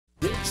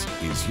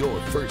is your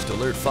First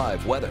Alert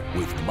 5 weather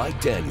with Mike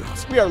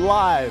Daniels. We are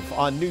live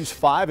on News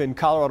 5 in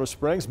Colorado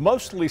Springs.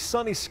 Mostly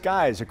sunny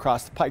skies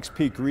across the Pikes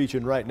Peak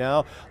region right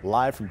now.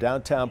 Live from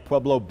downtown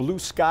Pueblo. Blue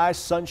skies,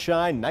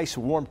 sunshine, nice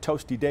warm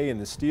toasty day in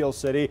the Steel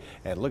City.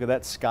 And look at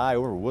that sky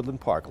over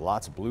Woodland Park.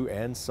 Lots of blue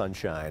and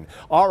sunshine.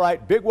 All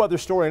right, big weather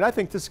story, and I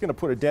think this is going to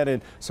put a dent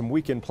in some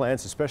weekend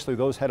plans, especially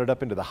those headed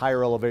up into the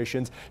higher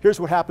elevations. Here's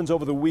what happens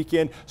over the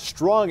weekend.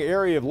 Strong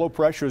area of low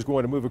pressure is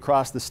going to move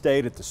across the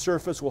state. At the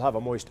surface, we'll have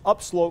a moist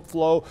upslope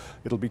flow.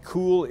 It'll be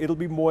cool, it'll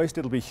be moist,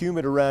 it'll be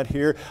humid around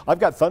here. I've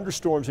got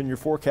thunderstorms in your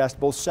forecast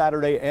both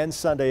Saturday and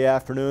Sunday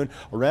afternoon.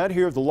 Around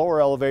here at the lower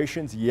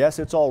elevations, yes,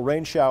 it's all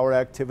rain shower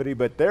activity,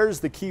 but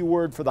there's the key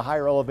word for the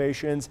higher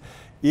elevations.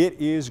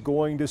 It is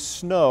going to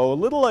snow. A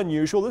little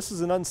unusual. This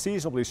is an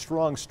unseasonably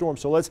strong storm,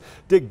 so let's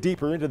dig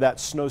deeper into that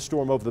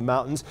snowstorm over the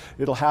mountains.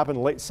 It'll happen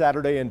late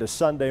Saturday into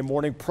Sunday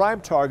morning. Prime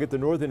target, the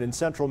northern and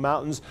central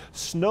mountains.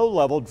 Snow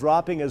level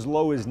dropping as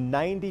low as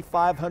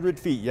 9,500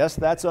 feet. Yes,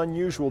 that's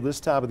unusual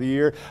this time of the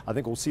year. I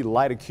think we'll see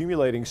light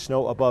accumulating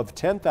snow above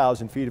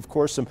 10,000 feet. Of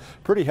course, some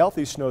pretty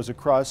healthy snows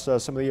across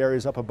some of the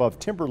areas up above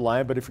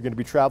Timberline, but if you're going to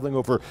be traveling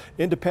over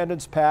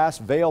Independence Pass,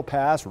 Vail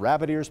Pass,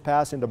 Rabbit Ears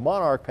Pass into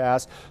Monarch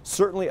Pass,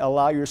 certainly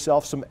allow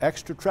yourself some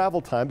extra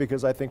travel time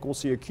because I think we'll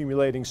see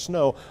accumulating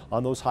snow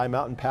on those high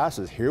mountain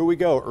passes. Here we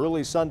go.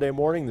 Early Sunday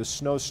morning, the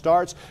snow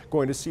starts.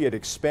 Going to see it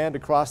expand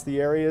across the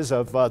areas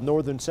of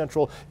northern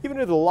central, even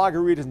into the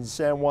Lagaritas and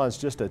San Juans.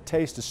 Just a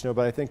taste of snow,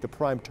 but I think the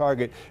prime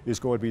target is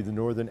going to be the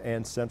northern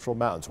and central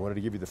mountains. Wanted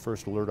to give you the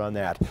first alert on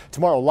that.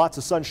 Tomorrow, lots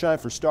of sunshine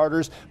for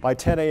starters. By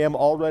 10 a.m.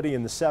 already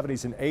in the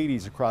 70s and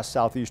 80s across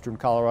southeastern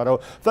Colorado.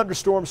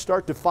 Thunderstorms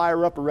start to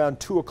fire up around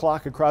 2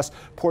 o'clock across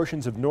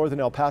portions of northern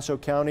El Paso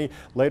County.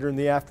 Later in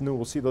the afternoon,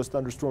 we'll see those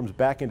thunderstorms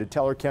back into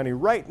Teller County.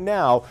 Right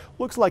now,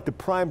 looks like the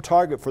prime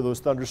target for those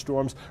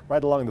thunderstorms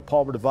right along the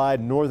Palmer Divide,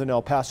 northern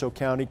El Paso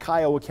County.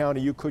 Kiowa County,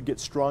 you could get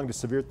strong to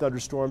severe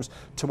thunderstorms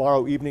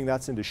tomorrow evening.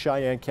 That's into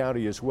Cheyenne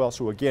County as well.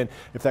 So again,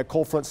 if that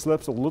cold front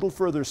slips a little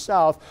further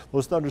south,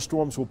 those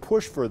thunderstorms will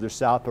push further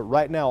south. But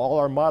right now, all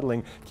our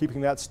modeling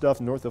keeping that stuff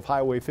north of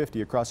Highway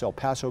 50 across El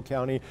Paso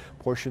County,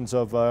 portions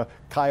of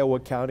Kiowa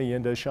County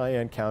into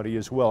Cheyenne County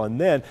as well. And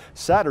then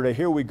Saturday,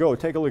 here we go.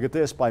 Take a look at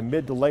this. By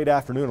mid to late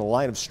afternoon, a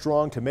line of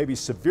strong to maybe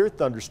severe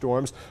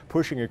thunderstorms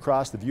pushing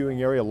across the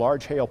viewing area.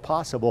 Large hail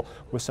possible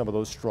with some of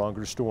those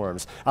stronger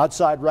storms.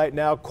 Outside right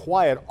now,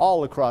 quiet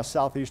all across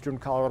southeastern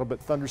Colorado, but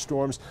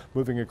thunderstorms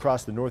moving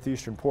across the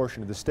northeastern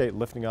portion of the state,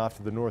 lifting off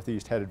to the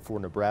northeast headed for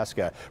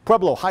Nebraska.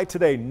 Pueblo, high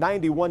today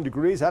 91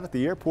 degrees. Out at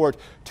the airport,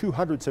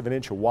 2/100 of an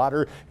inch of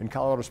water. In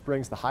Colorado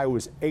Springs, the high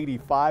was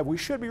 85. We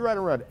should be right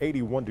around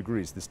 81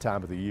 degrees this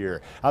time of the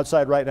year.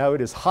 Outside right now,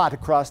 it is hot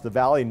across the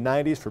valley.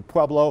 90s for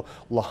Pueblo,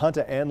 La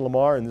Junta, and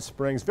Lamar in the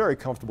Springs. Very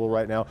comfortable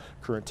right now.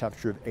 Current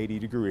temperature of 80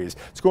 degrees.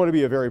 It's going to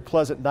be a very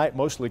pleasant night.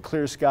 Mostly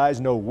clear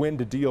skies. No wind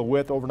to deal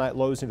with. Overnight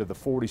lows into the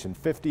 40s and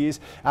 50s.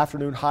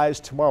 Afternoon highs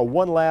tomorrow.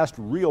 One last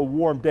real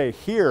warm day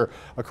here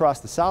across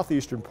the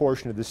southeastern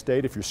portion of the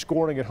state. If you're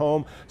scoring at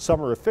home,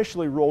 summer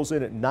officially rolls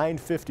in at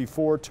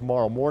 9:54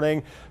 tomorrow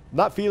morning.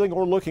 Not feeling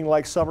or looking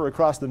like summer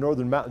across the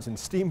northern mountains in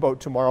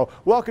Steamboat tomorrow.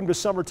 Welcome to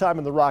summertime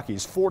in the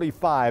Rockies.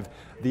 45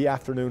 the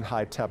afternoon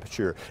high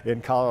temperature in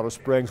Colorado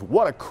Springs.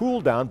 What a cool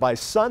down by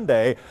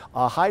Sunday.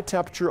 A high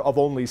temperature of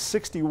only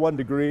 61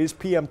 degrees.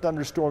 PM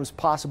thunderstorms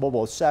possible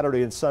both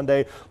Saturday and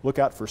Sunday. Look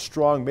out for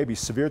strong, maybe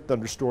severe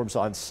thunderstorms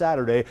on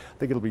Saturday. I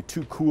think it'll be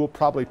too cool,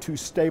 probably too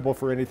stable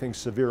for anything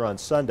severe on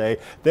Sunday.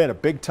 Then a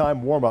big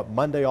time warm up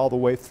Monday all the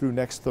way through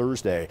next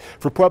Thursday.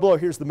 For Pueblo,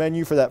 here's the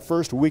menu for that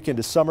first weekend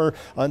of summer.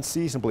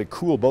 Unseasonably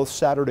cool both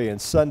Saturday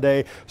and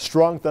Sunday.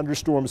 Strong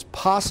thunderstorms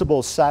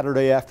possible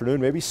Saturday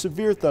afternoon, maybe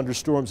severe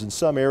thunderstorms in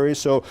some areas,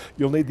 so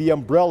you'll need the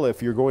umbrella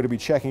if you're going to be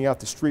checking out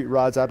the street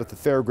rods out at the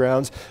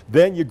fairgrounds.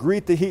 Then you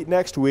greet the heat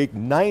next week.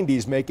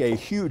 90s make a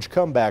huge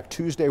comeback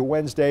Tuesday,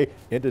 Wednesday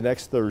into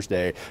next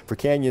Thursday. For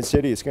Canyon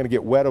City, it's going to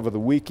get wet over the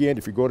weekend.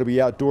 If you're going to be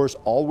outdoors,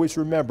 always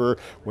remember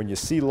when you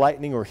see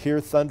lightning or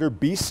hear thunder,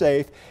 be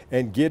safe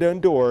and get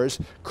indoors.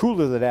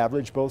 Cooler than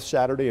average both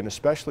Saturday and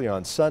especially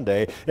on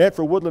Sunday. And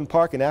for Woodland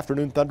Park, an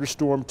afternoon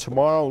thunderstorm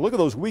tomorrow. Look at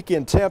those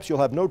weekend temps. You'll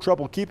have no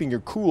trouble keeping your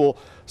cool.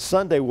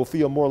 Sunday will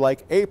feel more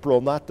like April,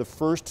 not the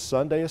first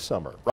Sunday of summer.